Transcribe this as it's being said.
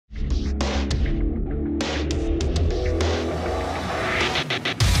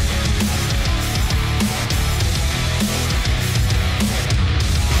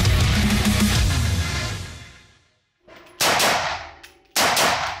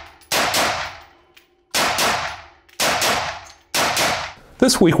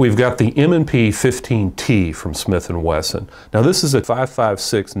This week we've got the M&P15T from Smith & Wesson. Now this is a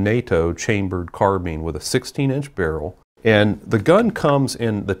 5.56 NATO chambered carbine with a 16-inch barrel, and the gun comes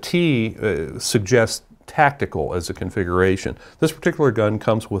in, the T suggests tactical as a configuration. This particular gun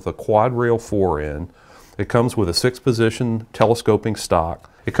comes with a quad rail fore-end. It comes with a 6-position telescoping stock.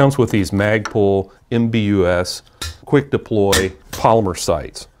 It comes with these Magpul MBUS quick deploy polymer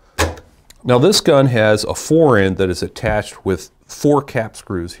sights. Now this gun has a fore-end that is attached with 4 cap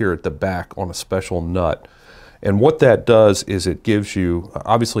screws here at the back on a special nut. And what that does is it gives you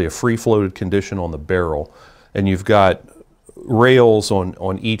obviously a free floated condition on the barrel, and you've got rails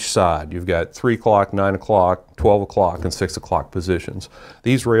on each side. You've got 3 o'clock, 9 o'clock, 12 o'clock, and 6 o'clock positions.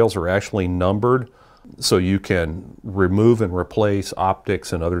 These rails are actually numbered, so you can remove and replace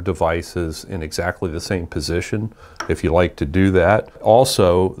optics and other devices in exactly the same position if you like to do that.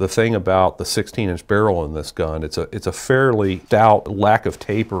 Also, the thing about the 16-inch barrel in this gun, it's a fairly stout lack of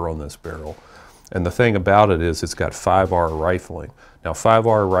taper on this barrel. And the thing about it is it's got 5R rifling. Now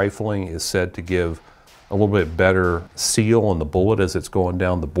 5R rifling is said to give a little bit better seal on the bullet as it's going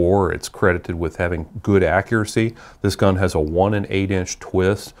down the bore. It's credited with having good accuracy. This gun has a 1 1/8-inch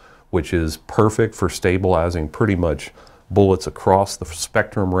twist, which is perfect for stabilizing pretty much bullets across the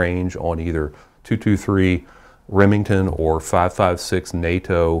spectrum range on either 223 Remington or 5.56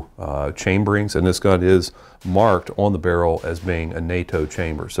 NATO chamberings. And this gun is marked on the barrel as being a NATO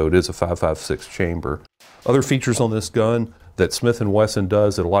chamber, so it is a 5.56 chamber. Other features on this gun that Smith & Wesson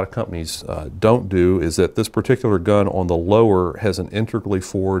does that a lot of companies don't do is that this particular gun on the lower has an integrally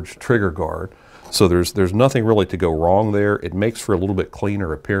forged trigger guard. So there's nothing really to go wrong there. It makes for a little bit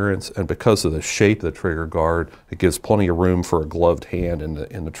cleaner appearance, and because of the shape of the trigger guard, it gives plenty of room for a gloved hand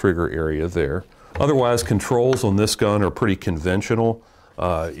in the trigger area there. Otherwise, controls on this gun are pretty conventional.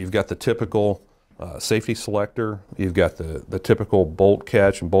 You've got the typical safety selector, you've got the typical bolt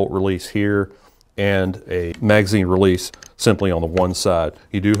catch and bolt release here, and a magazine release simply on the one side.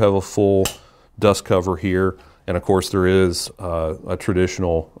 You do have a full dust cover here, and of course there is a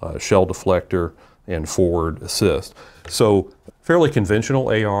traditional shell deflector and forward assist. So fairly conventional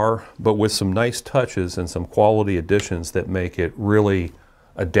AR, but with some nice touches and some quality additions that make it really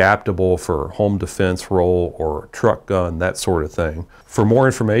adaptable for home defense role or truck gun, that sort of thing. For more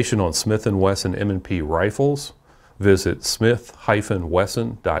information on Smith & Wesson M&P rifles, visit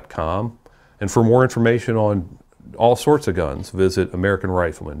smith-wesson.com. And for more information on all sorts of guns, visit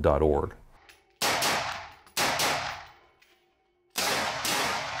AmericanRifleman.org.